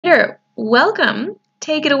Peter, welcome.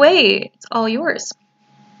 Take it away. It's all yours.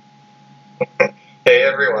 Hey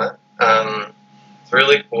everyone. It's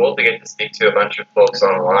really cool to get to speak to a bunch of folks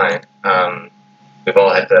online. We've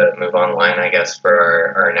all had to move online, I guess,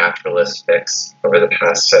 for our naturalist fix over the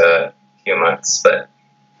past few months. But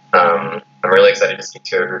I'm really excited to speak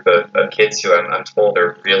to a group of kids who I'm told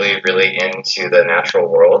are really, really into the natural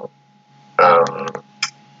world.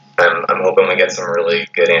 I'm hoping we get some really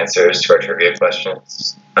good answers to our trivia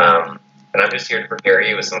questions. And I'm just here to prepare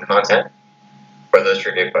you with some content for those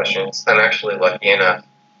trivia questions. I'm actually lucky enough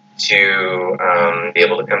to be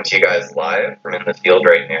able to come to you guys live from in the field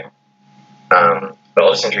right now. But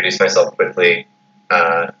I'll just introduce myself quickly.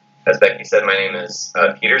 As Becky said, my name is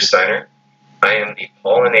Peter Steiner. I am the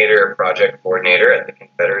Pollinator Project Coordinator at the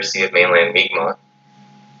Confederacy of Mainland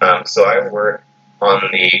Mi'kmaq. So I work on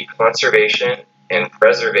the conservation and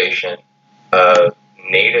preservation of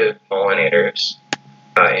native pollinators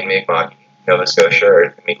in Mi'kmaq, Nova Scotia,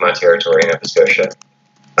 or Mi'kmaq Territory, Nova Scotia,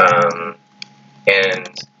 and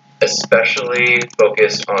especially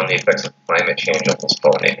focused on the effects of climate change on those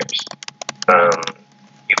pollinators.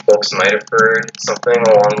 You folks might have heard something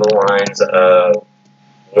along the lines of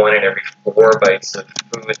 1 in every 4 bites of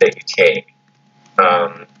food that you take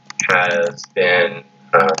has been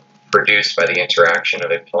produced by the interaction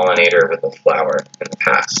of a pollinator with a flower in the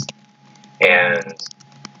past. And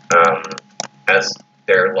as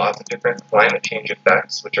there are lots of different climate change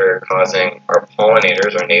effects which are causing our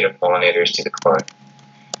pollinators, our native pollinators, to decline.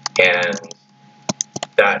 And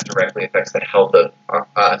that directly affects the health of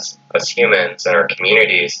us as humans and our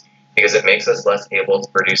communities, because it makes us less able to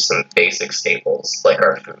produce some basic staples like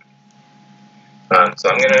our food. So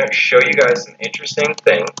I'm going to show you guys some interesting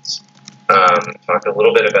things, talk a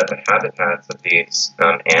little bit about the habitats of these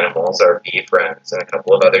animals, our bee friends, and a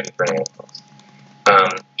couple of other different animals.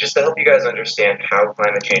 Just to help you guys understand how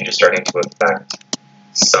climate change is starting to affect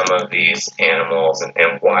some of these animals and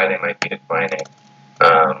why they might be declining.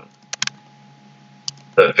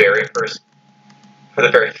 The very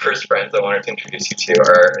first friends I wanted to introduce you to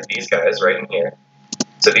are these guys right in here.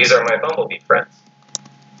 So these are my bumblebee friends.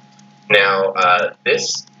 Now,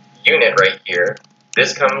 this unit right here,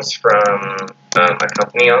 this comes from a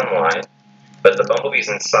company online, but the bumblebees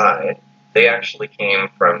inside, they actually came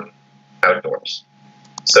from outdoors.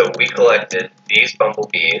 So we collected these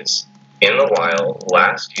bumblebees in the wild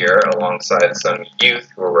last year alongside some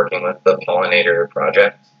youth who were working with the Pollinator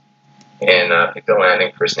project in Pictou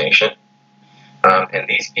Landing First Nation. And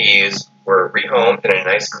these bees were rehomed in a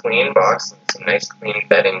nice clean box with some nice clean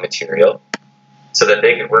bedding material so that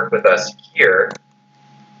they could work with us here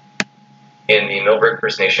in the Millbrook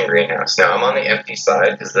First Nation greenhouse. Now I'm on the empty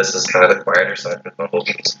side because this is kind of the quieter side for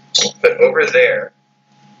bumblebees. But over there,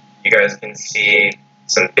 you guys can see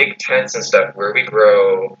some big tents and stuff where we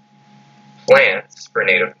grow plants for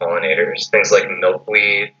native pollinators, things like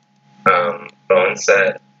milkweed,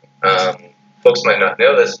 boneset. Folks might not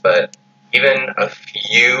know this, but even a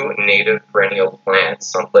few native perennial plants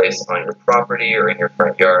someplace on your property or in your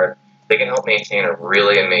front yard, they can help maintain a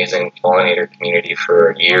really amazing pollinator community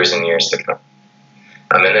for years and years to come.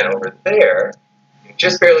 And then over there, you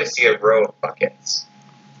just barely see a row of buckets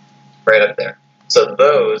right up there. So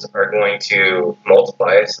those are going to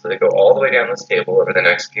multiply so that they go all the way down this table over the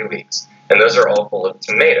next few weeks. And those are all full of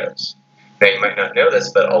tomatoes. Now, you might not know this,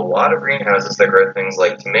 but a lot of greenhouses that grow things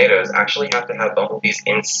like tomatoes actually have to have bumblebees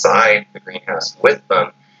inside the greenhouse with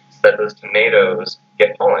them so that those tomatoes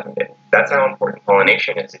get pollinated. That's how important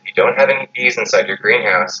pollination is. If you don't have any bees inside your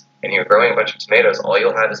greenhouse and you're growing a bunch of tomatoes, all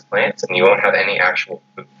you'll have is plants and you won't have any actual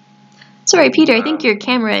food. Sorry, Peter, I think your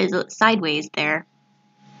camera is sideways there.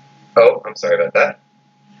 Oh, I'm sorry about that.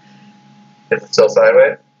 Is it still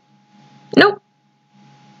sideways? Nope.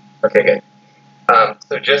 Okay, good.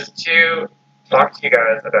 So just to talk to you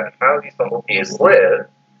guys about how these bumblebees live,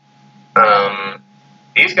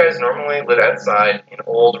 these guys normally live outside in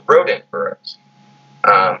old rodent burrows.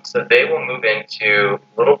 So they will move into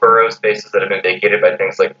little burrow spaces that have been vacated by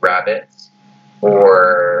things like rabbits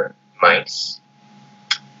or mice.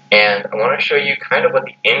 And I want to show you kind of what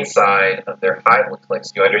the inside of their hive looks like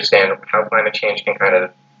so you understand how climate change can kind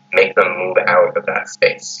of make them move out of that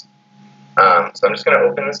space. So I'm just going to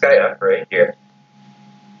open this guy up right here.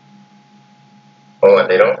 Oh, and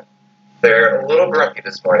they're a little grumpy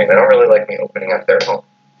this morning. They don't really like me opening up their home.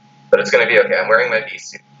 But it's going to be okay. I'm wearing my bee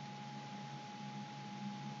suit.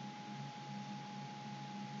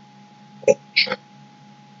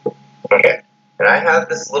 Okay. And I have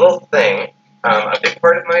this little thing. A big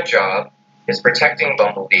part of my job is protecting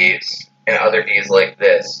bumblebees and other bees like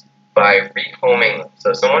this by rehoming them.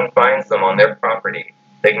 So if someone finds them on their property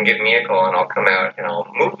they can give me a call and I'll come out and I'll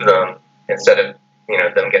move them instead of,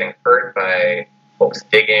 them getting hurt by folks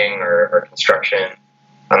digging or construction.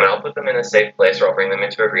 And I'll put them in a safe place, or I'll bring them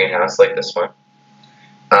into a greenhouse like this one.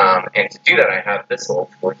 And to do that, I have this little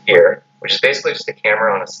tool here, which is basically just a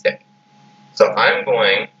camera on a stick. So I'm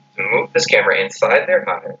going to move this camera inside their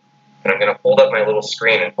hive, and I'm going to hold up my little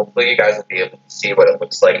screen, and hopefully you guys will be able to see what it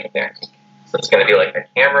looks like in there. So it's going to be like a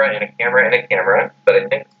camera and a camera and a camera, but I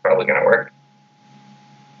think it's probably going to work.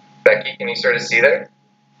 Becky, can you sort of see there?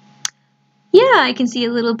 Yeah, I can see a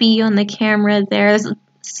little bee on the camera there. There's a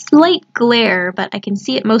slight glare, but I can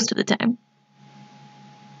see it most of the time.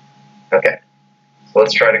 Okay, so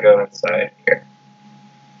let's try to go inside here.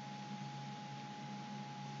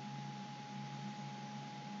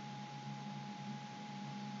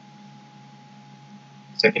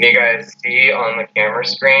 So can you guys see on the camera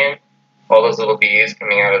screen all those little bees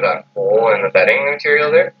coming out of that hole in the bedding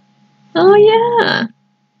material there? Oh, yeah.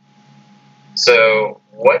 So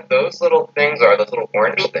what those little things are, those little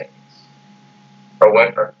orange things, are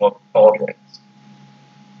what are called cauldrons.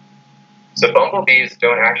 So bumblebees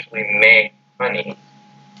don't actually make honey,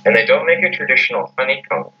 and they don't make a traditional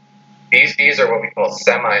honeycomb. These bees are what we call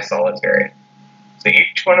semi-solitary. So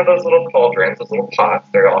each one of those little cauldrons, those little pots,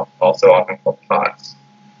 they're also often called pots,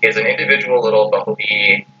 is an individual little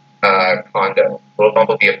bumblebee condo, little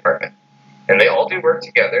bumblebee apartment. And they all do work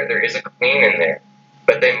together. There is a queen in there,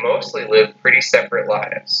 but they mostly live pretty separate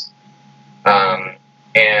lives.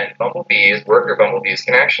 And bumblebees, worker bumblebees,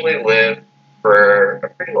 can actually live for a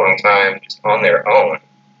pretty long time just on their own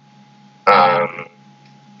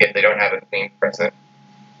if they don't have a queen present.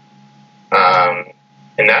 And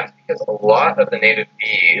that's because a lot of the native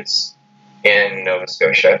bees in Nova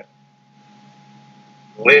Scotia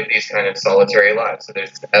live these kind of solitary lives. So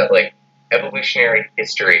there's like evolutionary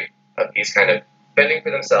history of these kind of fending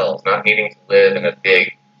for themselves, not needing to live in a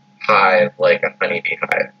big hive like a honeybee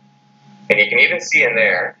hive. And you can even see in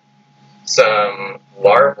there some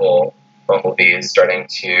larval bumblebees starting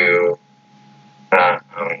to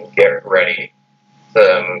get ready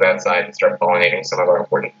to move outside and start pollinating some of our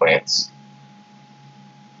important plants.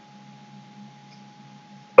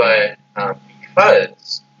 But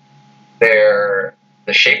because the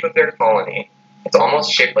shape of their colony, it's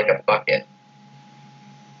almost shaped like a bucket.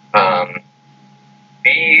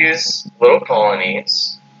 These little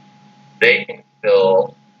colonies, they can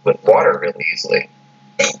fill with water really easily.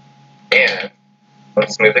 And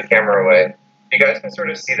let's move the camera away. You guys can sort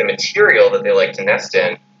of see the material that they like to nest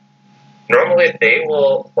in. Normally, they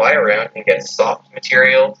will fly around and get soft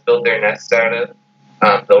material to build their nests out of.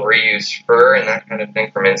 They'll reuse fur and that kind of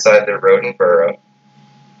thing from inside their rodent burrow.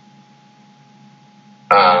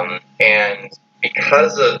 And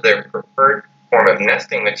because of their preferred form of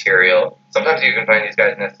nesting material, sometimes you can find these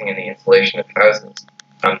guys nesting in the insulation of houses.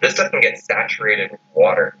 This stuff can get saturated with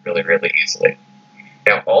water really, really easily.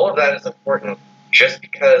 Now, all of that is important just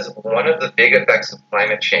because one of the big effects of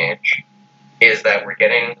climate change is that we're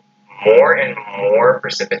getting more and more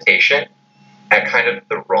precipitation at kind of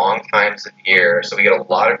the wrong times of year. So we get a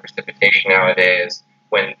lot of precipitation nowadays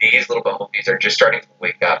when these little bumblebees are just starting to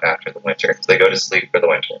wake up after the winter. So they go to sleep for the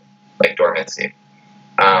winter, like dormancy.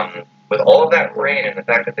 With all of that rain and the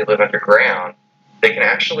fact that they live underground, they can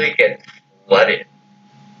actually get flooded.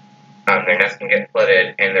 Their nests can get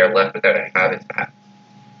flooded and they're left without a habitat.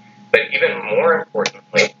 But even more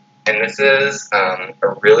importantly, and this is a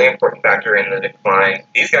really important factor in the decline,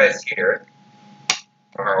 these guys here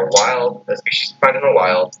are a species found in the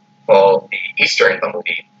wild called the eastern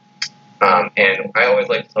bumblebee. And I always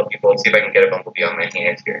like to tell people, let's see if I can get a bumblebee on my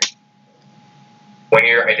hand here. When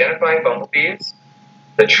you're identifying bumblebees,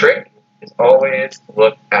 the trick is always to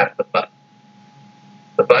look at the butt.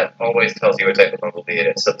 The butt always tells you what type of bumblebee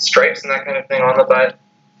it is. So the stripes and that kind of thing on the butt,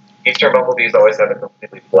 eastern bumblebees always have a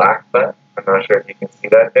completely black butt. I'm not sure if you can see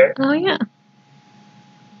that there. Oh, yeah.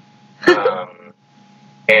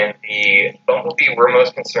 And the bumblebee we're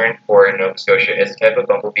most concerned for in Nova Scotia is a type of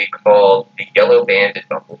bumblebee called the yellow-banded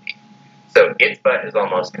bumblebee. So its butt is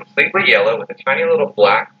almost completely yellow with a tiny little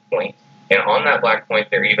black point. And on that black point,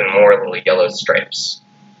 there are even more little yellow stripes.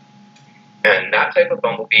 And that type of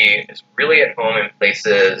bumblebee is really at home in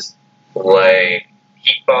places like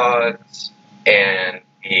peat bogs and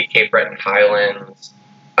the Cape Breton Highlands,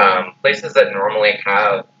 places that normally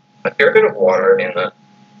have a fair bit of water in them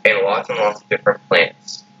and lots of different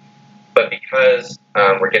plants. But because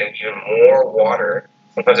we're getting even more water,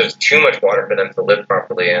 sometimes there's too much water for them to live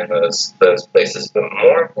properly in those places. But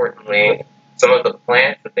more importantly, some of the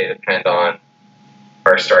plants that they depend on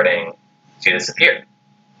are starting to disappear.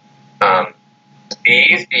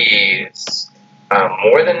 These bees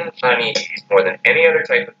More than honeybees, more than any other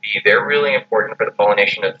type of bee, they're really important for the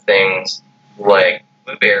pollination of things like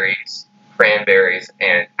blueberries, cranberries,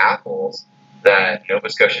 and apples that Nova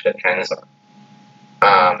Scotia depends on.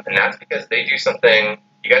 And that's because they do something,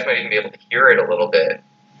 you guys might even be able to hear it a little bit.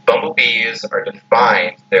 Bumblebees are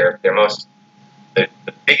defined, the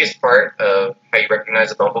biggest part of how you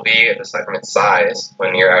recognize a bumblebee, aside from its size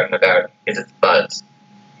when you're out and about, is its buzz.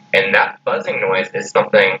 And that buzzing noise is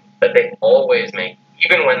something that they always make,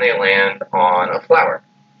 even when they land on a flower.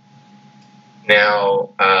 Now,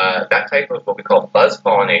 that type of what we call buzz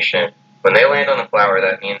pollination, when they land on a flower,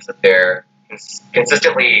 that means that they're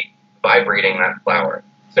consistently vibrating that flower.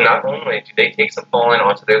 So not only do they take some pollen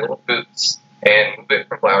onto their little boots and move it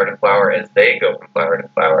from flower to flower as they go from flower to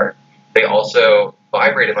flower, they also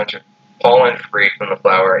vibrate a bunch of pollen free from the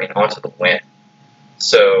flower and onto the wind.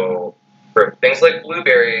 So for things like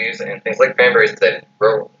blueberries and things like cranberries that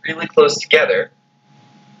grow really close together,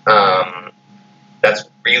 that's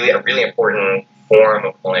really a really important form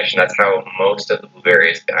of pollination. That's how most of the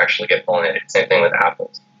blueberries actually get pollinated. Same thing with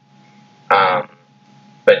apples.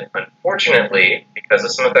 But unfortunately, because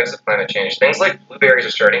of some effects of climate change, things like blueberries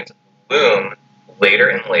are starting to bloom later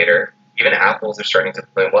and later. Even apples are starting to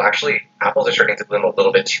bloom. Well, actually, apples are starting to bloom a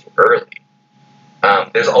little bit too early.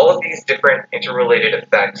 There's all of these different interrelated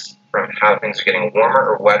effects from how things are getting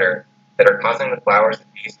warmer or wetter that are causing the flowers that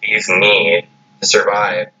these bees need to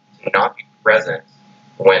survive to not be present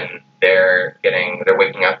when they're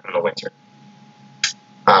waking up from the winter.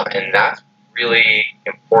 And that's really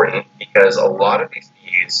important because a lot of these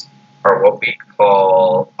bees are what we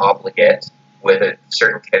call obligate with a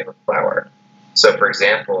certain type of flower. So, for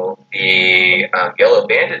example, the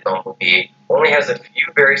yellow-banded bumblebee only has a few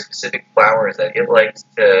very specific flowers that it likes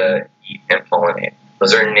to eat and pollinate.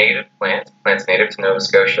 Those are native plants native to Nova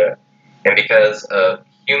Scotia. And because of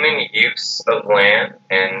human use of land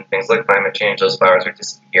and things like climate change, those flowers are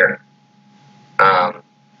disappearing.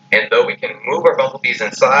 And though we can move our bumblebees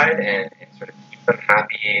inside and sort of keep them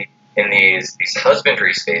happy in these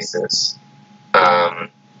husbandry spaces,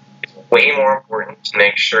 it's way more important to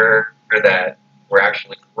make sure that we're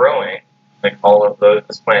actually growing, like all of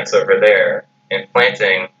those plants over there, and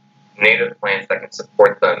planting native plants that can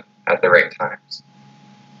support them at the right times.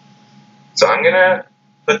 So I'm going to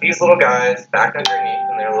put these little guys back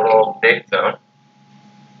underneath in their little big zone,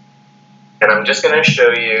 and I'm just going to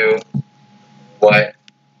show you what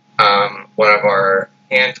one of our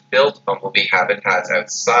hand-built bumblebee habitats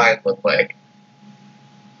outside look like.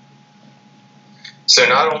 So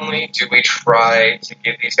not only do we try to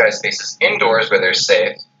give these guys spaces indoors where they're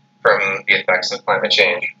safe from the effects of climate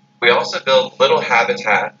change, we also build little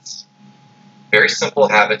habitats, very simple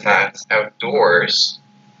habitats outdoors,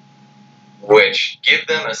 which give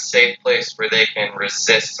them a safe place where they can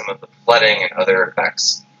resist some of the flooding and other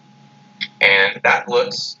effects. And that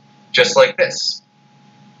looks just like this.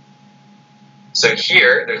 So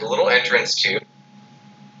here, there's a little entrance tube,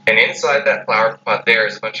 and inside that flower pot there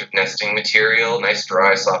is a bunch of nesting material, nice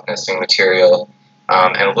dry, soft nesting material,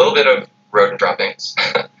 and a little bit of rodent droppings.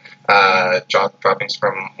 Droppings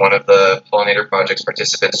from one of the Pollinator Project's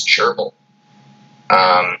participants' gerbil,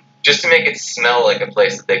 just to make it smell like a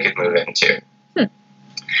place that they could move into.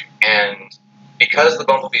 And because the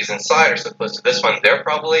bumblebees inside are so close to this one, they're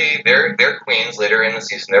queens later in the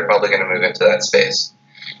season. They're probably going to move into that space.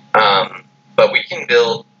 But we can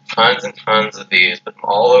build tons and tons of these, put them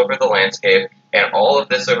all over the landscape, and all of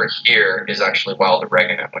this over here is actually wild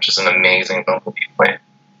oregano, which is an amazing bumblebee plant.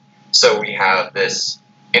 So we have this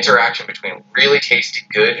interaction between really tasty,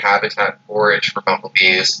 good habitat forage for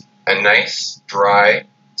bumblebees, a nice, dry,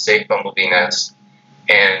 safe bumblebee nest,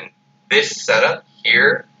 and this setup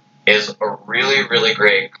here is a really, really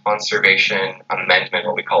great conservation amendment,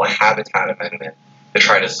 what we call a habitat amendment, to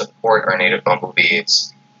try to support our native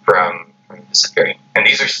bumblebees from disappearing. And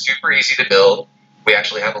these are super easy to build. We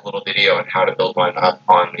actually have a little video on how to build one up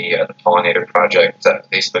on the Pollinator Project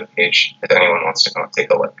Facebook page if anyone wants to go and take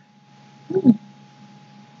a look.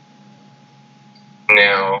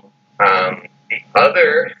 Now, the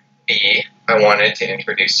other bee I wanted to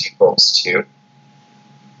introduce you folks to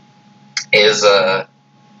is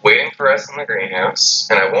waiting for us in the greenhouse,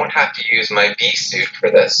 and I won't have to use my bee suit for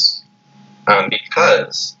this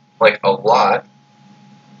because, like a lot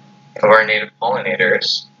of our native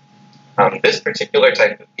pollinators, this particular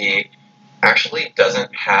type of bee actually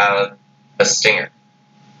doesn't have a stinger.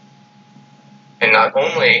 And not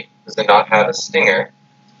only does it not have a stinger,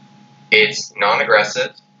 it's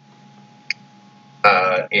non-aggressive,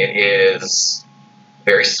 it is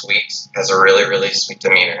very sweet, has a really, really sweet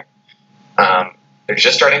demeanor. They're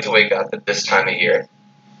just starting to wake up at this time of year.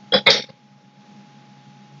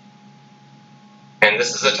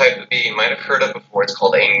 this is a type of bee you might have heard of before. It's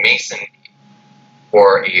called a mason bee,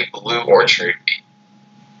 or a blue orchard bee.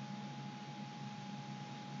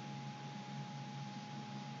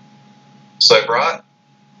 So I brought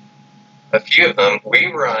a few of them.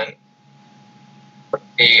 We run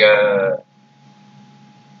the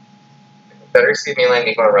Confederacy of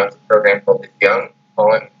Mainland runs a program called the Young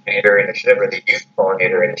Pollinator Initiative, or the Youth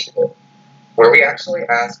Pollinator Initiative, where we actually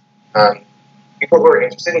ask people who are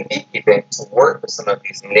interested in beekeeping to work with some of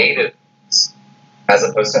these native bees as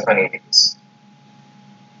opposed to honeybees.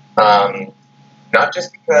 Not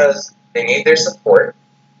just because they need their support,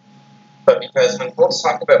 but because when folks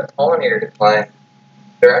talk about pollinator decline,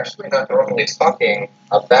 they're actually not normally talking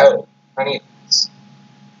about honeybees.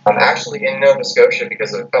 Actually, in Nova Scotia,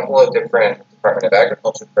 because of a couple of different Department of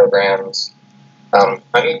Agriculture programs,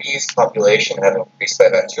 honeybees' population have increased by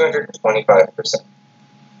about 225%.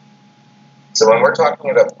 So when we're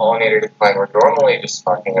talking about pollinator decline, we're normally just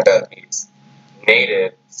talking about these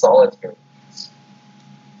native solitary bees.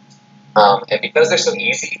 And because they're so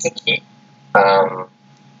easy to keep, I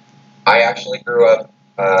actually grew up,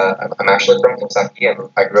 I'm actually from Kentucky, and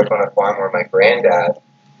I grew up on a farm where my granddad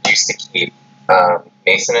used to keep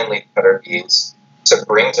mason and leafcutter bees to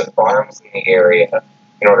bring to farms in the area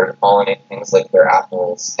in order to pollinate things like their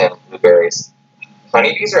apples and blueberries.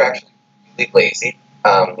 Honeybees are actually really lazy.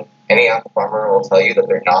 Any apple farmer will tell you that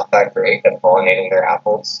they're not that great at pollinating their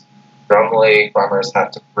apples. Normally, farmers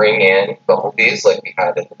have to bring in bumblebees like we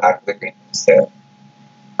had at the back of the greenhouse there.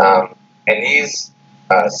 And these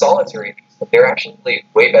solitary bees, they're actually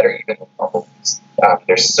way better even than bumblebees.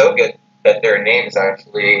 They're so good that their name is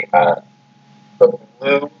actually the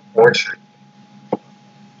blue orchard.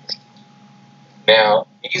 Now,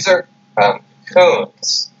 these are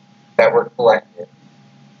cocoons that were collected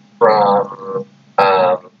from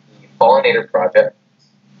the Pollinator project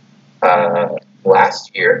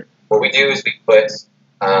last year. What we do is we put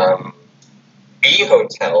bee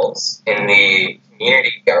hotels in the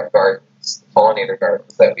community gardens, the pollinator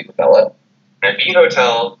gardens that we develop. And a bee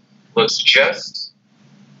hotel looks just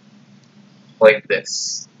like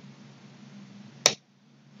this. So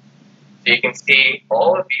you can see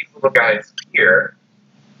all of these little guys here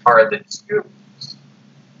are the tubes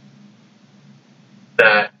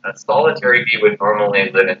that a solitary bee would normally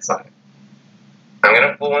live inside. I'm going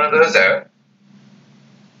to pull one of those out.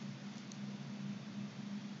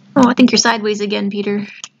 Oh, I think you're sideways again, Peter.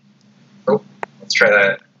 Oh, let's try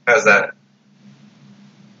that. How's that?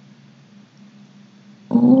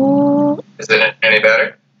 Oh. Is it any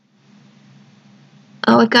better?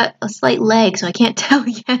 Oh, it got a slight lag, so I can't tell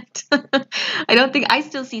yet. I don't think I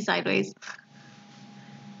still see sideways.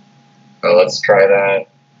 Oh, let's try that.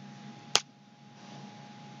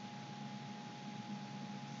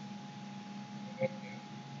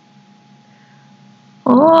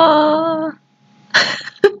 Oh.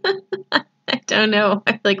 I don't know.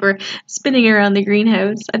 I feel like we're spinning around the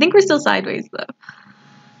greenhouse. I think we're still sideways, though.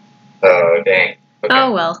 Oh, dang. Okay.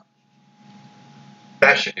 Oh, well.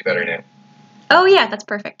 That should be better now. Oh, yeah, that's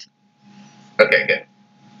perfect. Okay, good.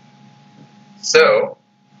 So,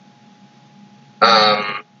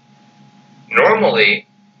 normally,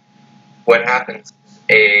 what happens is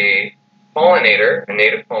a pollinator, a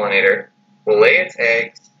native pollinator, will lay its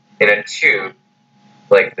eggs in a tube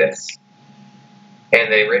like this. And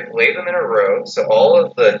they lay them in a row, so all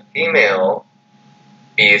of the female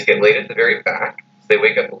bees get laid at the very back. So they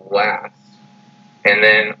wake up last. And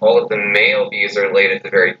then all of the male bees are laid at the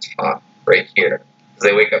very top, right here. So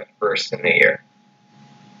they wake up first in the year.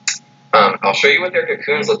 I'll show you what their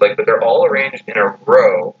cocoons look like, but they're all arranged in a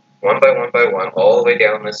row, one by one, all the way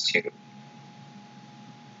down this tube.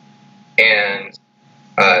 And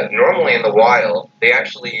normally in the wild, they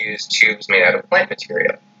actually use tubes made out of plant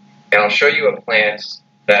material. And I'll show you a plant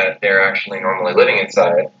that they're actually normally living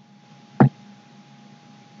inside.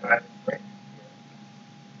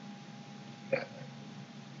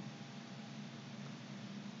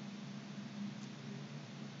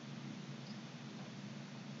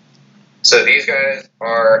 So these guys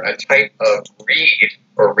are a type of reed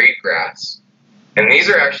or reed grass. And these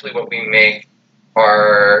are actually what we make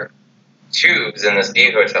our tubes in this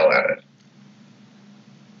bee hotel out of.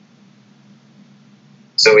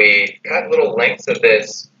 So we cut little lengths of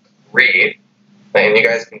this reed, and you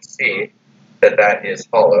guys can see that that is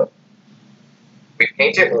hollow. We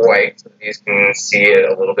paint it white so that you can see it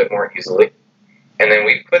a little bit more easily. And then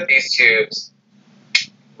we put these tubes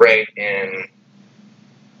right in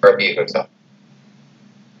our bee hotel.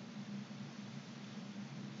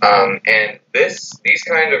 And these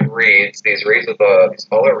kind of reeds, these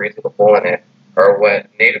hollow reeds with a hole in it, are what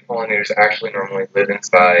native pollinators actually normally live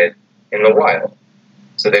inside in the wild.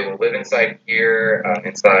 So they will live inside here,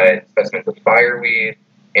 inside specimens of fireweed,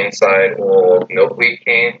 inside old milkweed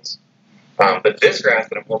canes. But this grass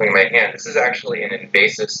that I'm holding in my hand, this is actually an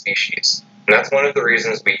invasive species. And that's one of the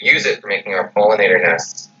reasons we use it for making our pollinator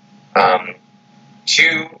nests.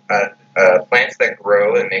 Two plants that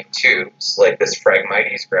grow and make tubes, like this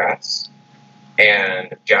Phragmites grass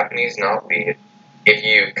and Japanese knotweed, if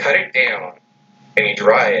you cut it down and you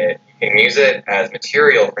dry it, you can use it as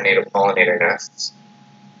material for native pollinator nests.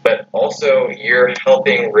 But also, you're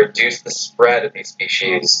helping reduce the spread of these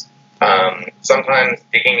species. Sometimes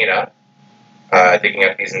digging up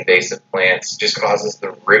these invasive plants just causes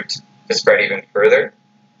the root to spread even further.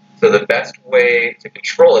 So the best way to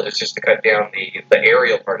control it is just to cut down the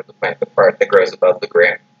aerial part of the plant, the part that grows above the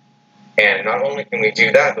ground. And not only can we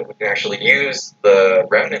do that, but we can actually use the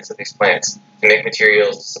remnants of these plants to make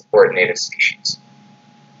materials to support native species.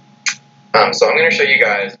 So I'm going to show you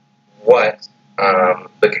guys what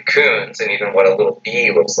the cocoons and even what a little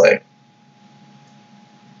bee looks like.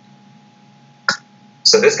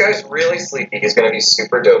 So this guy's really sleepy. He's going to be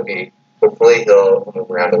super dopey. Hopefully he'll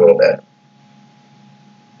move around a little bit.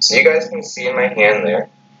 So you guys can see in my hand there,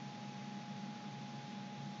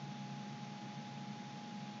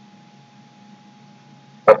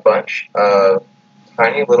 a bunch of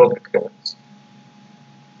tiny little cocoons.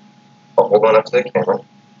 I'll hold one up to the camera.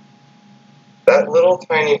 That little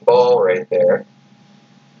tiny ball right there,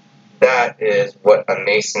 that is what a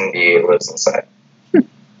mason bee lives inside.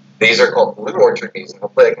 These are called blue orchard bees, and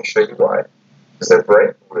hopefully I can show you why, because they're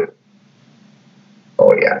bright blue.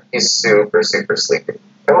 Oh yeah, he's super, super sleepy.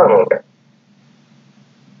 Come on, little guy.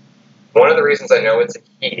 One of the reasons I know it's a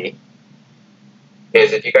he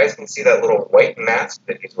is if you guys can see that little white mask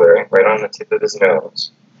that he's wearing right on the tip of his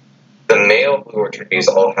nose, the male blue orchard bees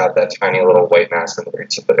all have that tiny little white mask on the very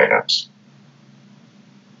tip of their nose.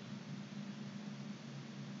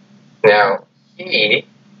 Now, he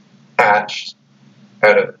hatched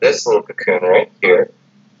out of this little cocoon right here.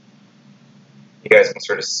 You guys can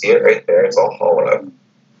sort of see it right there. It's all hollow.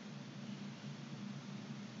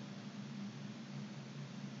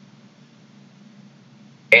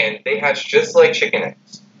 And they hatch just like chicken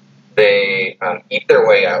eggs. They eat their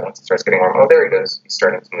way out once it starts getting warm. Oh, there he goes. He's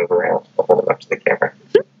starting to move around. I'll hold him up to the camera.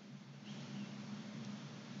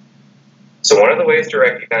 So one of the ways to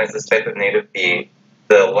recognize this type of native bee,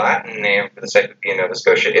 the Latin name for this type of bee in Nova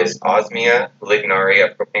Scotia is Osmia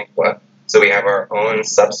lignaria propinqua. So we have our own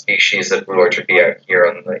subspecies of blue orchard bee out here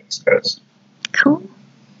on the East Coast. Cool.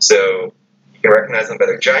 So you can recognize them by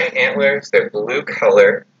their giant antlers, their blue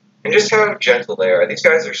color, and just how gentle they are. These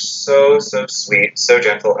guys are so, so sweet, so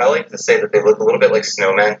gentle. I like to say that they look a little bit like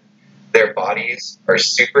snowmen. Their bodies are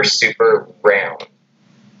super, super round.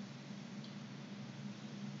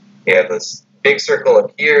 You have this big circle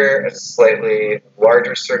up here, a slightly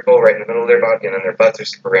larger circle right in the middle of their body, and then their butts are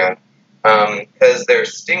super round. Because their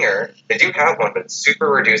stinger, they do have one, but it's super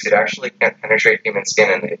reduced. It actually can't penetrate human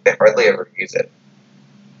skin, and they hardly ever use it.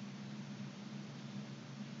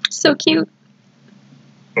 So cute.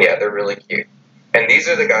 Yeah, they're really cute. And these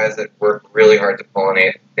are the guys that work really hard to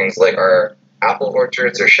pollinate things like our apple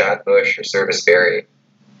orchards or shad bush or service berry.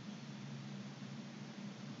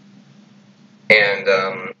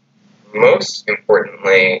 And most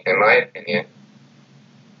importantly, in my opinion,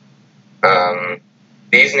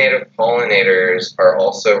 these native pollinators are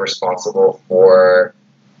also responsible for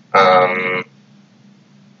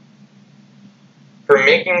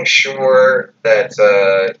making sure that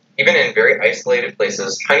even in very isolated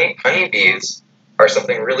places, honeybees are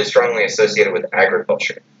something really strongly associated with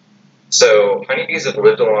agriculture. So honeybees have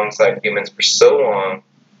lived alongside humans for so long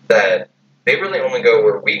that they really only go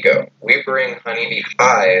where we go. We bring honeybee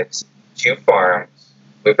hives to farms.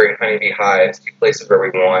 We bring honeybee hives to places where we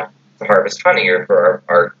want to harvest honey or for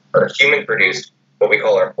our human-produced, what we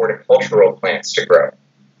call our horticultural plants to grow.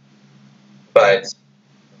 But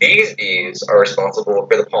these bees are responsible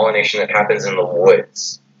for the pollination that happens in the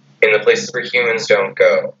woods, in the places where humans don't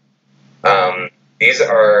go. These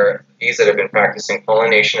are bees that have been practicing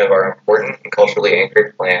pollination of our important and culturally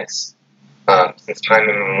anchored plants since time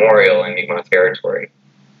immemorial in Mi'kmaq territory.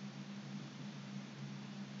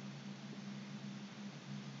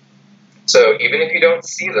 So even if you don't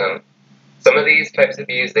see them, some of these types of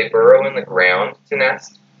bees, they burrow in the ground to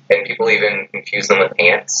nest, and people even confuse them with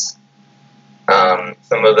ants.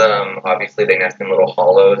 Some of them, obviously, they nest in little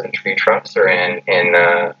hollows in tree trunks or in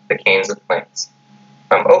the canes of plants.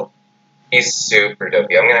 Oh, he's super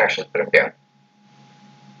dopey. I'm going to actually put him down.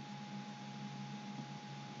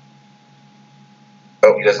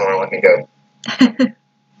 Oh, he doesn't want to let me go.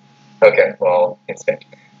 Okay, well, it's good.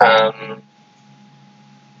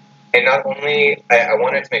 And not only, I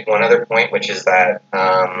wanted to make one other point, which is that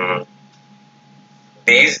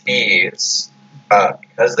these bees,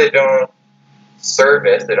 because they don't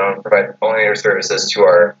provide pollinator services to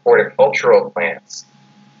our horticultural plants,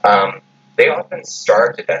 they often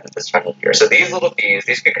starve to death at this time of year. So these little bees,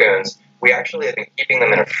 these cocoons, we actually have been keeping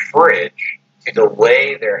them in a fridge to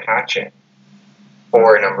delay their hatching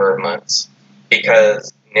for a number of months.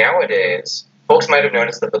 Because nowadays, folks might have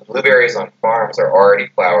noticed that the blueberries on farms are already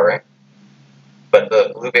flowering, but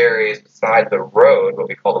the blueberries beside the road, what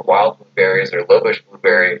we call the wild blueberries or lowbush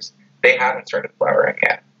blueberries, they haven't started flowering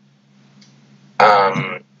yet.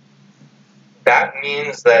 That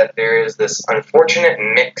means that there is this unfortunate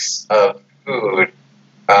mix of food.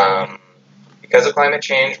 Because of climate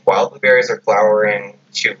change, wild blueberries are flowering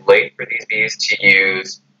too late for these bees to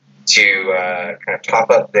use to kind of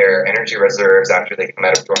top up their energy reserves after they come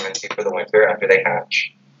out of dormancy for the winter, after they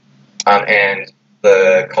hatch. And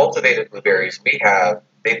the cultivated blueberries we have,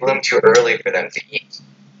 they bloom too early for them to eat.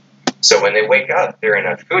 So when they wake up, they're in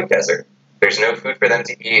a food desert. There's no food for them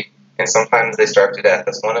to eat, and sometimes they starve to death.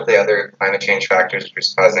 That's one of the other climate change factors which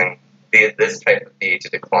is causing this type of bee to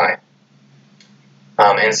decline.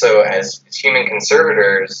 And so as human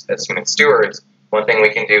conservators, as human stewards, one thing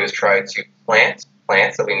we can do is try to plant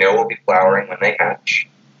plants that we know will be flowering when they hatch.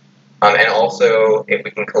 And also, if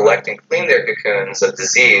we can collect and clean their cocoons of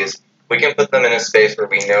disease, we can put them in a space where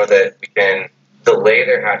we know that we can delay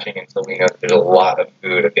their hatching until we know that there's a lot of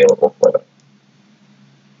food available for them.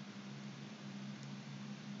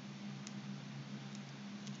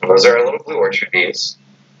 And those are our little blue orchard bees.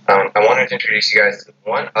 I wanted to introduce you guys to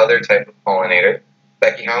one other type of pollinator.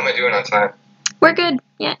 Becky, how am I doing on time? We're good.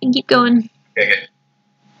 Yeah, keep going. Okay, good.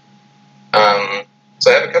 So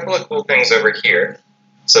I have a couple of cool things over here.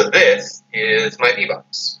 So this is my bee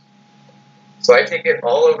box. So I take it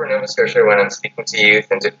all over Nova Scotia when I'm speaking to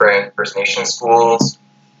youth in different First Nation schools.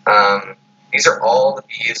 These are all the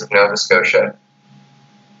bees of Nova Scotia.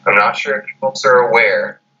 I'm not sure if you folks are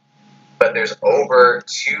aware, but there's over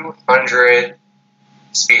 200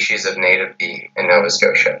 species of native bee in Nova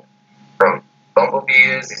Scotia. From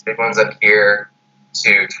bumblebees, these big ones up here,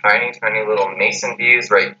 to tiny, tiny little mason bees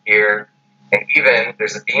right here. And even,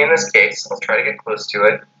 there's a bee in this case, I'll try to get close to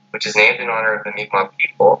it, which is named in honor of the Mi'kmaq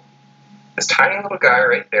people. This tiny little guy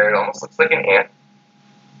right there, it almost looks like an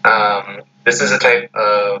ant. This is a type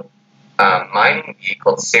of mining bee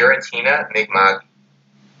called Seratina Mi'kmaq,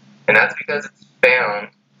 and that's because it's found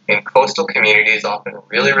in coastal communities, often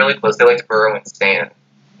really, really close. They like to burrow in sand,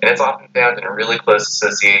 and it's often found in a really close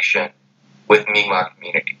association with Mi'kmaq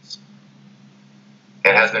communities.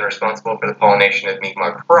 It has been responsible for the pollination of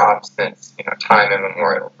Mi'kmaq crops since time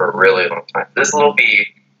immemorial, for a really long time. This little bee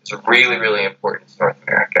is really, really important to North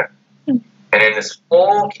America. And in this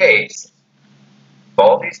whole case, of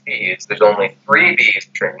all these bees, there's only 3 bees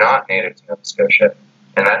which are not native to Nova Scotia,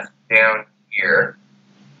 and that's down here.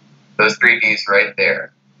 Those 3 bees right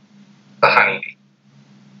there, the honeybee.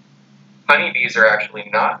 Honeybees are actually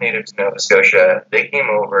not native to Nova Scotia. They came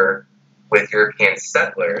over with European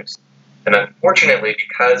settlers, and unfortunately,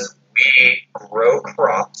 because we grow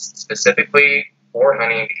crops specifically for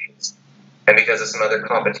honeybees, and because of some other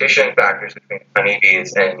competition factors between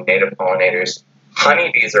honeybees and native pollinators,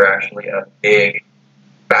 honeybees are actually a big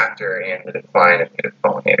factor in the decline of native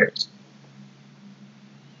pollinators.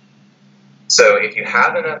 So if you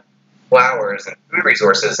have enough flowers and food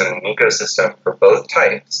resources in an ecosystem for both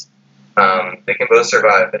types, they can both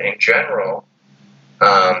survive. But in general,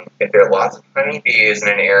 if there are lots of honeybees in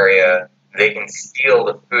an area, they can steal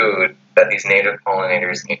the food that these native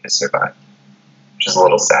pollinators need to survive, which is a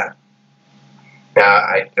little sad. Now,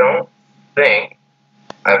 I don't think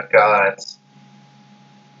I've got,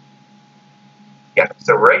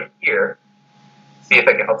 so right here, see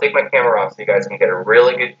if I'll take my camera off so you guys can get a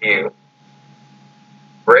really good view.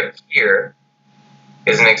 Right here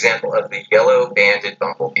is an example of the yellow-banded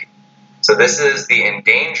bumblebee. So this is the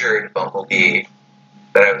endangered bumblebee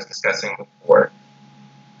that I was discussing before.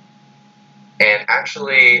 And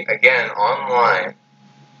actually, again, online,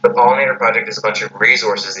 the Pollinator Project is a bunch of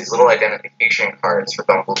resources, these little identification cards for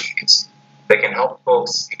bumblebees that can help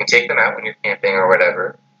folks. You can take them out when you're camping or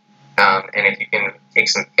whatever, and if you can take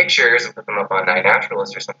some pictures and put them up on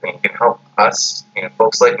Naturalists or something, you can help us,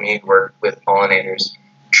 folks like me who work with pollinators,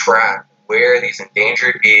 track where these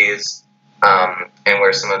endangered bees and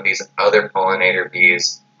where some of these other pollinator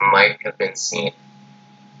bees might have been seen.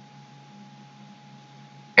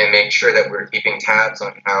 And make sure that we're keeping tabs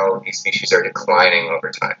on how these species are declining over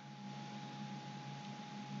time.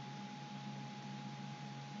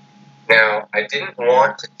 Now, I didn't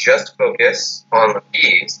want to just focus on the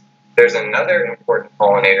bees. there's another important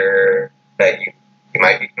pollinator that you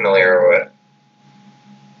might be familiar with,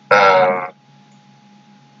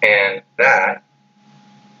 and that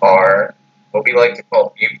are what we like to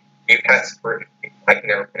call bupets. I can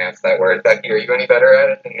never pronounce that word. Becky, are you any better at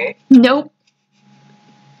it than me? Nope.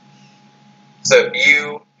 So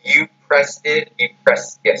you pressed it.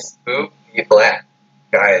 Yes. Black.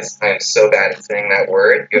 Guys, I am so bad at saying that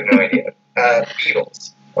word. You have no idea.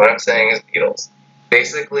 Beetles. What I'm saying is beetles.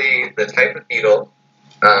 Basically, the type of beetle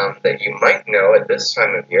that you might know at this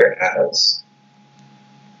time of year as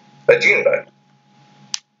a June bug.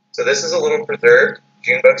 So this is a little preserved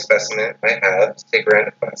June bug specimen I have to take around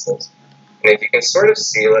to classes. And if you can sort of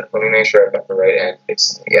see, let me make sure I've got the right end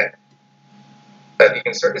facing me. Yeah. If you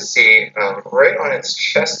can sort of see, right on its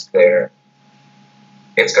chest there,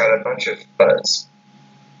 it's got a bunch of fuzz.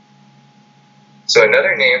 So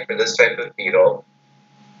another name for this type of beetle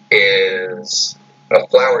is a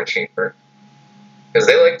flower chafer, because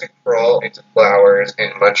they like to crawl into flowers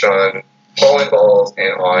and munch on pollen balls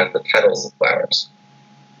and on the petals of flowers.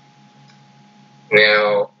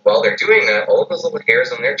 Now, while they're doing that, all of those little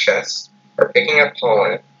hairs on their chest are picking up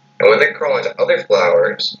pollen, and when they crawl into other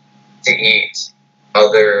flowers to eat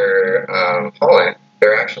other pollen,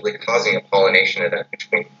 they're actually causing a pollination event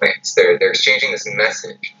between plants. They're exchanging this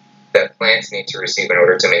message that plants need to receive in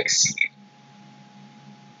order to make seed.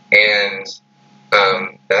 And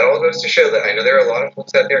that all goes to show that I know there are a lot of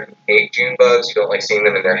folks out there who hate June bugs, who don't like seeing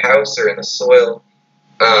them in their house or in the soil.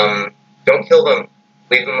 Don't kill them.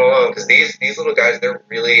 Leave them alone, because these little guys, they're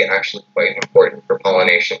really actually quite important for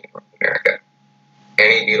pollination in North America.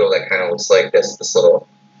 Any beetle that kind of looks like this little,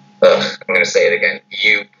 I'm going to say it again,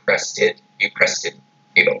 you pressed it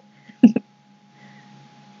beetle.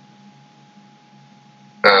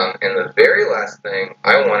 And the very last thing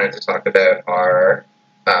I wanted to talk about are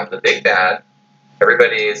the big bad,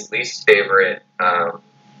 everybody's least favorite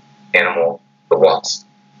animal, the wasp.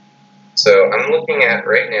 So I'm looking at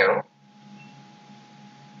right now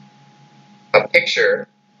a picture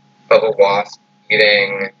of a wasp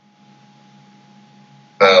eating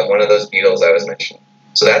one of those beetles I was mentioning.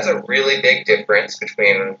 So that's a really big difference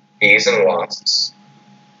between bees and wasps.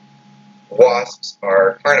 Wasps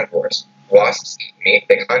are carnivores. Wasps eat meat.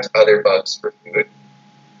 They hunt other bugs for food.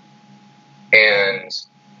 And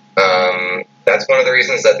that's one of the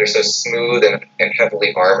reasons that they're so smooth and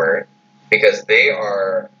heavily armored, because they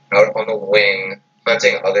are out on the wing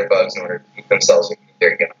hunting other bugs in order to feed themselves and feed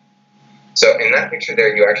their young. So in that picture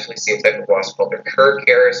there, you actually see a type of wasp called the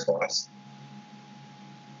Curcarus wasp,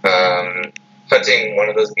 hunting one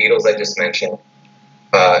of those beetles I just mentioned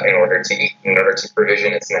in order to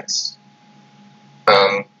provision its nest.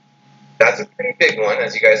 That's a pretty big one,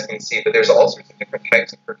 as you guys can see, but there's all sorts of different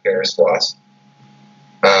types of Curcarus wasp.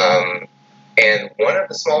 And one of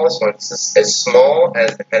the smallest ones, as small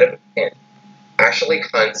as the head of a pin, actually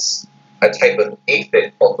hunts a type of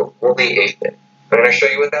aphid called the woolly aphid. I'm going to show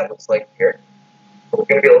you what that looks like here. It's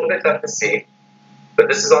going to be a little bit tough to see, but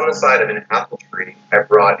this is on the side of an apple tree I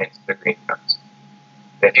brought into the greenhouse.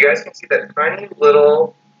 And if you guys can see that tiny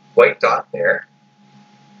little white dot there.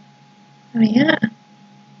 Oh, yeah.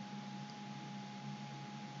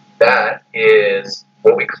 That is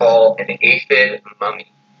what we call an aphid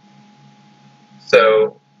mummy.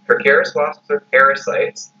 So Curcarus wasps are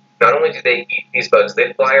parasites. Not only do they eat these bugs,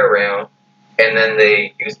 they fly around, and then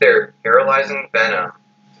they use their paralyzing venom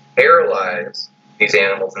to paralyze these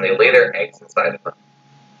animals, and they lay their eggs inside of them.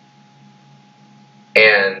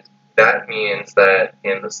 And that means that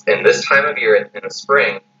in this time of year, in the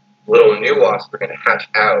spring, little new wasps are going to hatch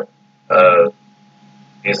out of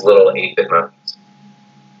these little aphid mummies.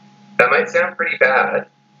 That might sound pretty bad,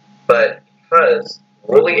 but because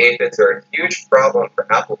woolly aphids are a huge problem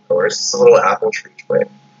for apple growers, it's a little apple tree twig,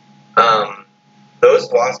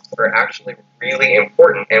 those wasps are actually really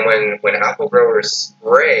important. And when apple growers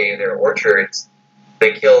spray their orchards,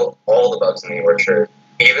 they kill all the bugs in the orchard,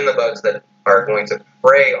 even the bugs that are going to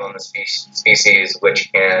prey on the species,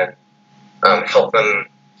 which can help them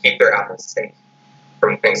keep their apples safe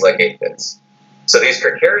from things like aphids. So these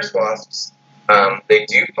Curcarus wasps, they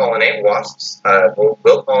do pollinate. Wasps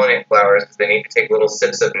will pollinate flowers because they need to take little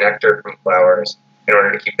sips of nectar from flowers in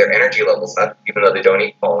order to keep their energy levels up, even though they don't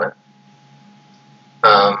eat pollen.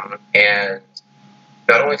 And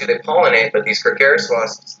not only do they pollinate, but these Curcarus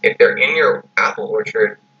wasps, if they're in your apple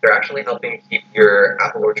orchard, they're actually helping keep your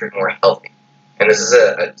apple orchard more healthy. And this is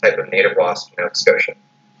a type of native wasp in Nova Scotia.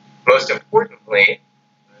 Most importantly,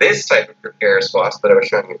 this type of Curcarus wasp that I was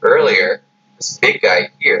showing you earlier, this big guy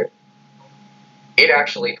here, it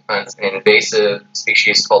actually hunts an invasive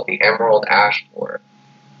species called the emerald ash borer.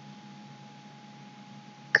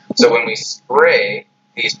 So when we spray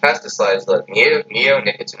these pesticides like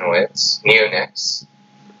neonicotinoids, neonics,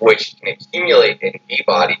 which can accumulate in bee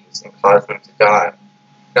bodies and cause them to die,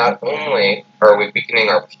 not only are we weakening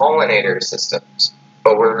our pollinator systems,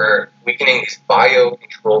 but we're weakening these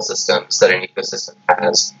biocontrol systems that an ecosystem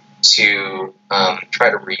has to try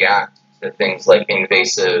to react to things like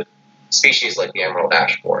invasive species like the emerald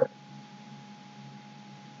ash borer.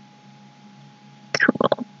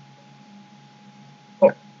 Cool.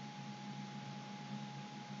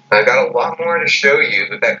 I've got a lot more to show you,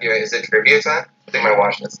 but Becky, is it trivia time? I think my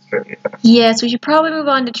watch says it's trivia time. Yes, we should probably move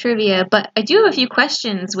on to trivia, but I do have a few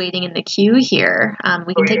questions waiting in the queue here.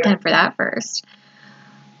 We can take time for that first.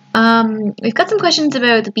 We've got some questions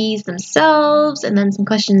about the bees themselves, and then some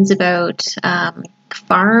questions about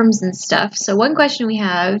farms and stuff. So one question we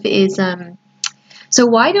have is, so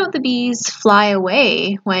why don't the bees fly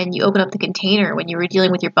away when you open up the container when you were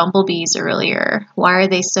dealing with your bumblebees earlier? Why are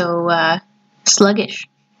they so sluggish?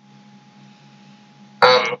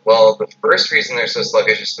 Well, the first reason they're so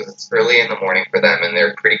sluggish is because it's early in the morning for them, and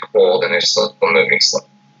they're pretty cold, and they're still moving slow.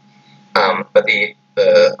 But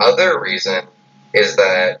the other reason is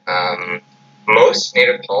that most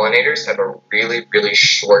native pollinators have a really, really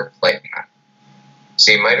short flight path.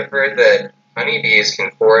 So you might have heard that honeybees can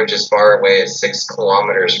forage as far away as 6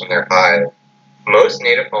 kilometers from their hive. Most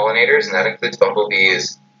native pollinators, and that includes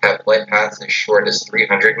bumblebees, have flight paths as short as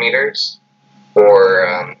 300 meters, or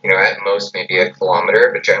at most maybe a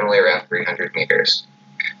kilometer, but generally around 300 meters.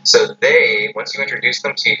 So once you introduce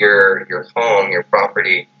them to your home, your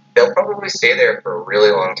property, they'll probably stay there for a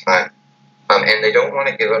really long time. And they don't want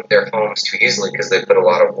to give up their homes too easily because they put a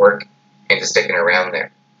lot of work into sticking around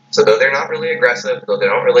there. So though they're not really aggressive, though they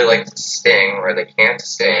don't really like to sting, or they can't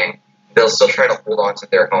sting, they'll still try to hold on to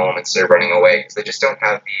their home instead of running away because they just don't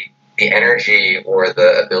have the energy or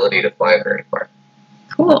the ability to fly very far.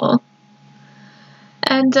 Cool.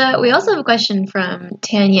 And we also have a question from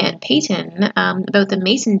Tanya and Peyton about the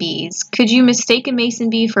mason bees. Could you mistake a mason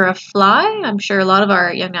bee for a fly? I'm sure a lot of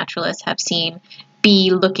our young naturalists have seen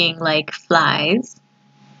bee looking like flies.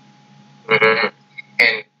 Mm-hmm.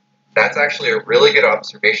 And that's actually a really good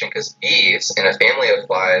observation because bees in a family of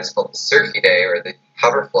flies called the Circidae, or the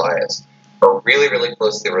hoverflies, are really, really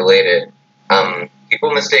closely related.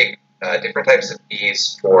 People mistake different types of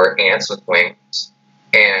bees for ants with wings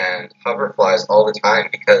and hoverflies all the time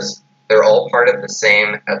because they're all part of the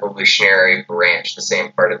same evolutionary branch, the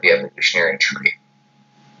same part of the evolutionary tree.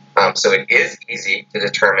 So it is easy to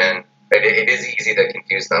determine, it is easy to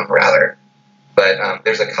confuse them, rather. But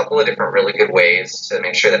there's a couple of different really good ways to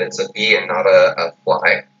make sure that it's a bee and not a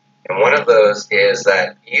fly. And one of those is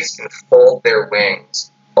that bees can fold their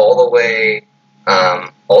wings all the way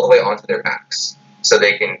onto their backs. So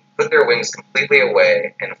they can put their wings completely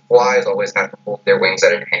away, and flies always have to hold their wings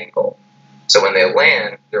at an angle. So when they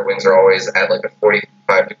land, their wings are always at like a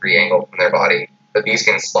 45-degree angle from their body. The bees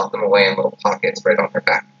can slot them away in little pockets right on their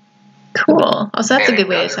back. Cool. Oh, so that's a good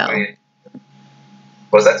way to tell.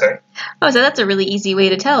 What was that, sorry? Oh, so that's a really easy way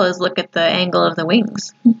to tell, is look at the angle of the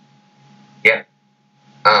wings. Yeah.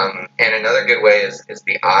 And another good way is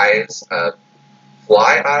the eyes.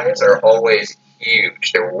 Fly eyes are always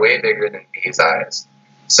huge. They're way bigger than bees' eyes.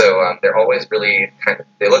 So they're always really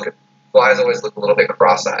flies always look a little bit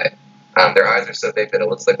cross-eyed. Their eyes are so big that it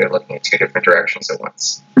looks like they're looking in 2 different directions at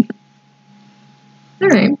once. All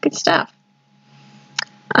right, good stuff.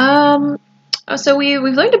 So we've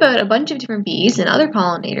learned about a bunch of different bees and other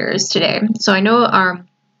pollinators today. So I know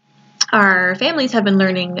our families have been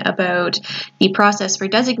learning about the process for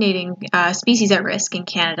designating species at risk in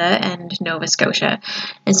Canada and Nova Scotia.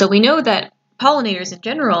 And so we know that pollinators in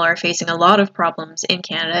general are facing a lot of problems in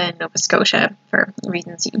Canada and Nova Scotia for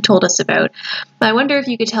reasons you told us about. I wonder if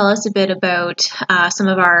you could tell us a bit about some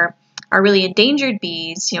of our really endangered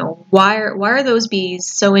bees. Why are those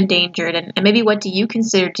bees so endangered, and maybe what do you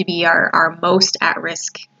consider to be our most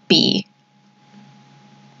at-risk bee?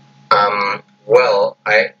 Well,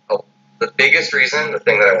 the biggest reason, the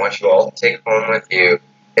thing that I want you all to take home with you,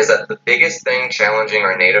 is that the biggest thing challenging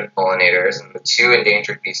our native pollinators and the 2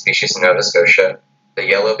 endangered bee species in Nova Scotia, the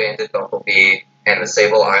yellow-banded bumblebee and the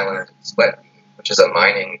Sable Island sweat bee, which is a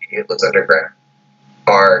mining bee that lives underground,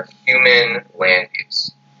 are human land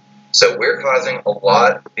use. So we're causing a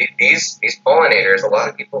lot, these pollinators, a lot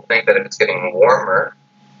of people think that if it's getting warmer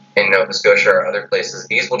in Nova Scotia or other places,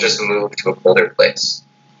 bees will just move to a colder place.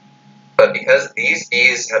 But because these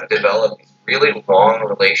bees have developed these really long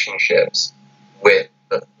relationships with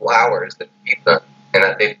the flowers that feed them and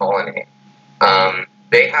that they pollinate,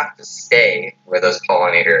 they have to stay where those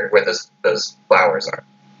flowers are.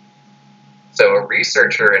 So a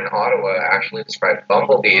researcher in Ottawa actually described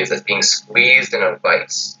bumblebees as being squeezed in a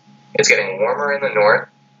vice. It's getting warmer in the north,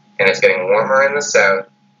 and it's getting warmer in the south,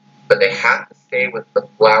 but they have to stay with the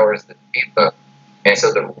flowers that feed them. And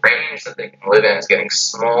so the range that they can live in is getting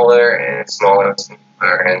smaller and smaller and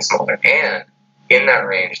smaller and smaller. And in that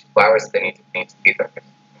range, the flowers that they need to feed them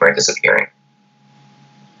are disappearing.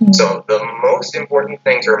 So the most important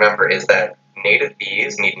thing to remember is that native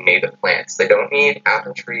bees need native plants. They don't need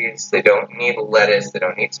apple trees. They don't need lettuce. They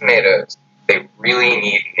don't need tomatoes. They really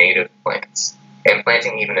need native plants. And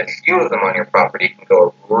planting even a few of them on your property can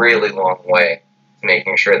go a really long way to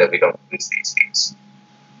making sure that we don't lose these bees.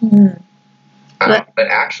 But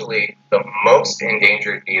actually, the most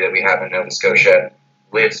endangered bee that we have in Nova Scotia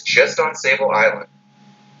lives just on Sable Island.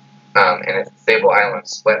 And it's the Sable Island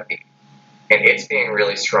sweat bee. And it's being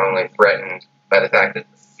really strongly threatened by the fact that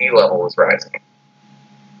the sea level is rising.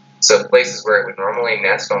 So places where it would normally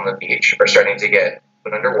nest on the beach are starting to get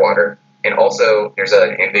put underwater. And also, there's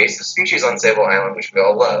an invasive species on Sable Island, which we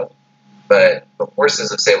all love, but the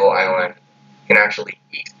horses of Sable Island can actually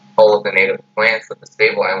eat all of the native plants that the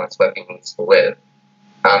Sable Island sweat bee needs to live.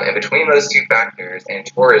 And between those two factors and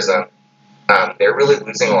tourism, they're really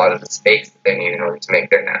losing a lot of the space that they need in order to make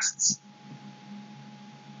their nests.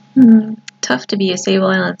 Tough to be a Sable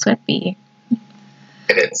Island sweat bee.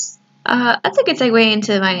 It is. That's a good segue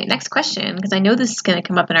into my next question, because I know this is going to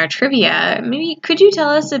come up in our trivia. Maybe could you tell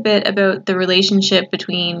us a bit about the relationship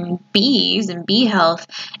between bees and bee health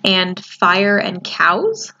and fire and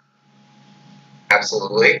cows?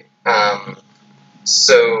 Absolutely.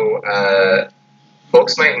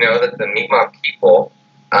 Folks might know that the Mi'kmaq people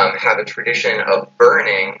have a tradition of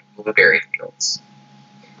burning blueberry fields.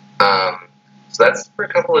 So that's for a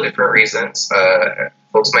couple of different reasons.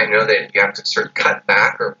 Folks might know that you have to sort of cut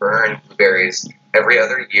back or burn blueberries every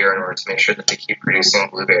other year in order to make sure that they keep producing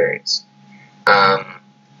blueberries. But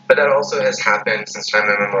that also has happened since time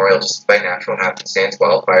immemorial just by natural happenstance.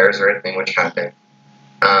 Wildfires are a thing which happen.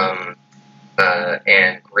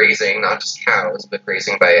 And grazing, not just cows, but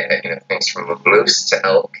grazing by things from moose to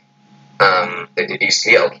elk. They did used to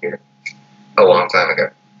be elk here a long time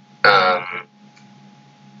ago.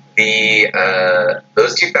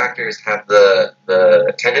 Those two factors have the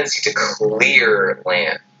tendency to clear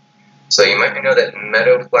land. So you might know that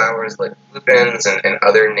meadow flowers like lupins and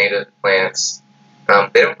other native plants,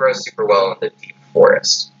 they don't grow super well in the deep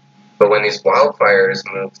forest. But when these wildfires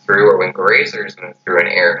move through, or when grazers move through an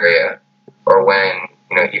area, or when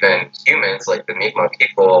even humans like the Mi'kmaq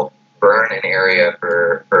people burn an area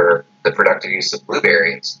for the productive use of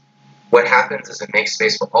blueberries, what happens is it makes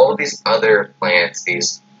space for all of these other plants,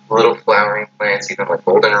 these little flowering plants, even like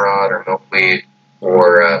goldenrod or milkweed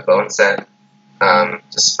or boneset,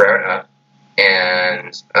 to sprout up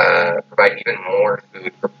and provide even more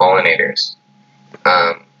food for pollinators.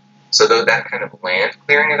 So that kind of land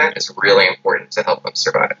clearing event is really important to help them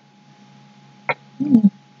survive.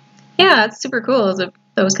 Yeah, it's super cool.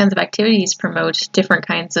 Those kinds of activities promote different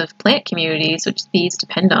kinds of plant communities, which bees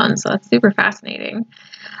depend on. So that's super fascinating.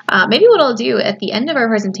 Maybe what I'll do at the end of our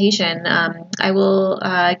presentation, I will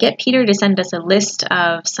get Peter to send us a list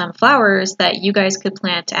of some flowers that you guys could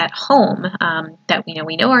plant at home that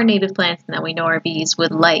we know are native plants and that we know our bees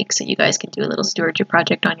would like, so you guys can do a little stewardship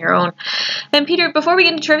project on your own. And Peter, before we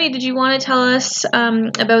get into trivia, did you want to tell us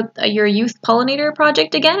about your youth pollinator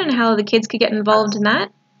project again and how the kids could get involved in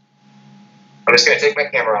that? I'm just going to take my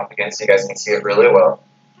camera off again so you guys can see it really well.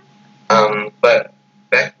 But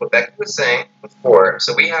what Becky was saying before,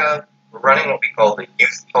 so we're running what we call the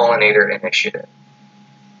Youth Pollinator Initiative.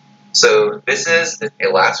 So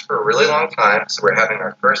it lasts for a really long time. So we're having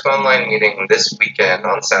our first online meeting this weekend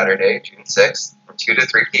on Saturday, June 6th, from 2 to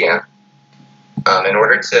 3 p.m. In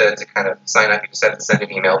order to kind of sign up, you just have to send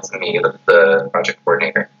an email to me, the project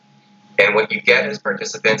coordinator. And what you get as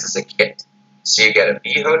participants is a kit. So you get a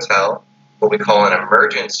bee hotel, what we call an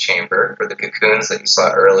emergence chamber for the cocoons that you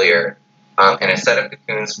saw earlier, and a set of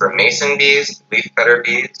cocoons for mason bees, leafcutter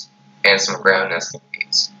bees, and some ground nesting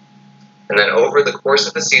bees. And then over the course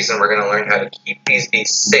of the season, we're going to learn how to keep these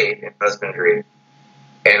bees safe in husbandry.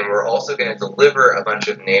 And we're also going to deliver a bunch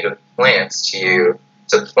of native plants to you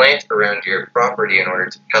to plant around your property in order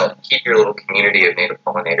to help keep your little community of native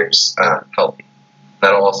pollinators healthy.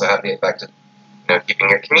 That'll also have the effect of keeping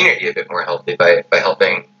your community a bit more healthy by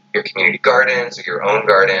helping your community gardens or your own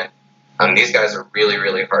garden. These guys are really,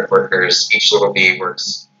 really hard workers. Each little bee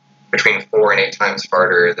works between 4 and 8 times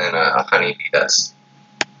harder than a honeybee does.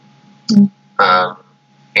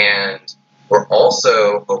 And we're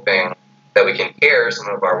also hoping that we can pair some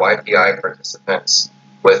of our YPI participants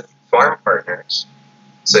with farm partners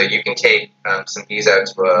So you can take some bees out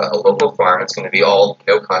to a local farm. It's going to be all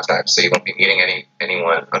no contact, so you won't be meeting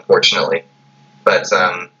anyone, unfortunately. But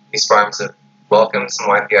these farms have welcomed some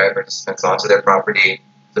YPI participants onto their property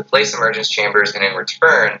to place emergence chambers, and in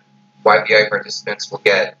return, YPI participants will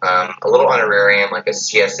get a little honorarium, like a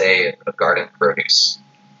CSA of garden produce,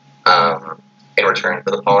 in return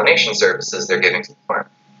for the pollination services they're giving to the farm.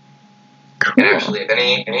 Cool. And actually, if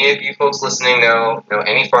any of you folks listening know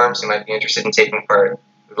any farms who might be interested in taking part,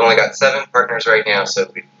 we've only got 7 partners right now, so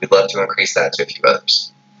we'd love to increase that to a few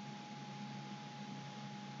others.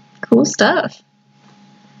 Cool stuff.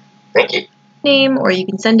 Thank you. Name, or you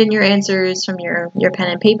can send in your answers from your pen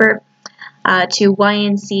and paper to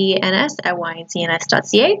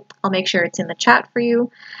yncns@yncns.ca. I'll make sure it's in the chat for you.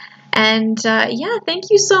 And yeah,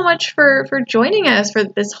 thank you so much for joining us for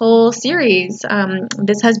this whole series.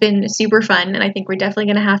 This has been super fun, and I think we're definitely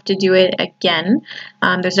going to have to do it again.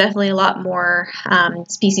 There's definitely a lot more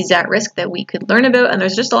species at risk that we could learn about, and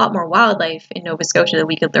there's just a lot more wildlife in Nova Scotia that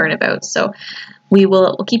we could learn about. So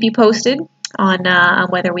we'll keep you posted on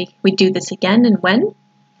whether we do this again and when.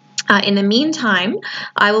 In the meantime,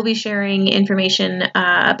 I will be sharing information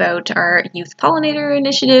about our Youth Pollinator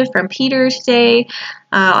initiative from Peter today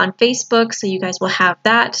on Facebook, so you guys will have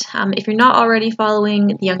that. If you're not already following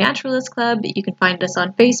the Young Naturalists Club, you can find us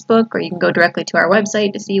on Facebook, or you can go directly to our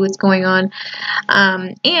website to see what's going on.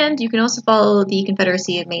 And you can also follow the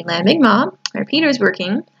Confederacy of Mainland Mi'kmaq, where Peter's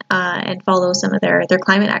working, and follow some of their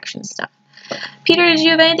climate action stuff. Peter, did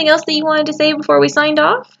you have anything else that you wanted to say before we signed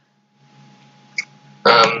off?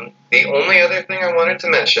 The only other thing I wanted to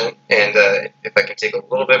mention, and if I can take a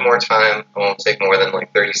little bit more time, I won't take more than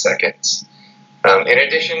like 30 seconds. In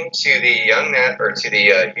addition to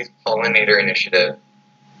the Youth Pollinator initiative,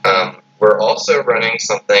 we're also running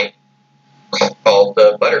something called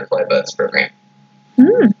the Butterfly Buds program.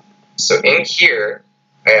 Mm. So in here,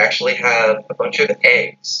 I actually have a bunch of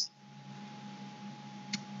eggs,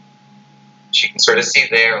 which you can sort of see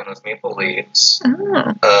there on those maple leaves,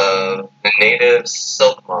 of the native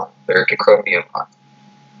silk moth, or Cecropia moth.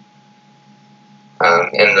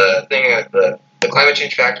 And the thing, the climate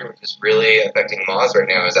change factor, which is really affecting moths right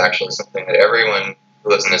now, is actually something that everyone who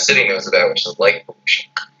lives in the city knows about, which is light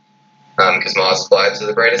pollution. Because moths fly to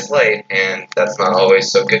the brightest light, and that's not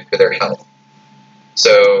always so good for their health.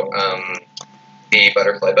 So the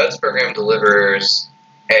Butterfly Buds program delivers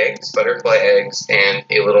eggs, butterfly eggs, and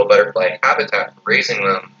a little butterfly habitat for raising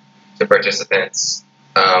them to participants.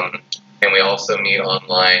 And we also meet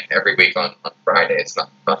online every week on Fridays,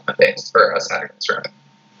 not Mondays, for us Saturdays, rather.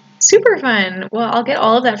 Super fun. Well, I'll get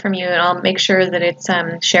all of that from you, and I'll make sure that it's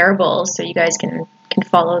shareable so you guys can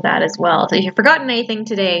follow that as well. So if you've forgotten anything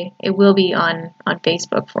today, it will be on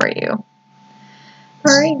Facebook for you. All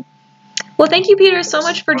right. Well, thank you, Peter, so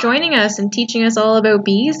much for joining us and teaching us all about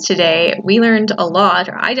bees today. We learned a lot,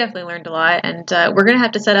 or I definitely learned a lot, and we're going to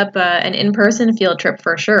have to set up an in-person field trip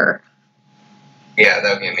for sure. Yeah,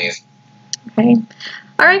 that would be amazing. Okay.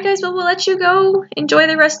 All right, guys. Well, we'll let you go. Enjoy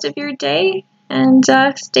the rest of your day, and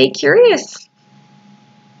stay curious.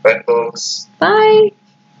 Bye, folks. Bye.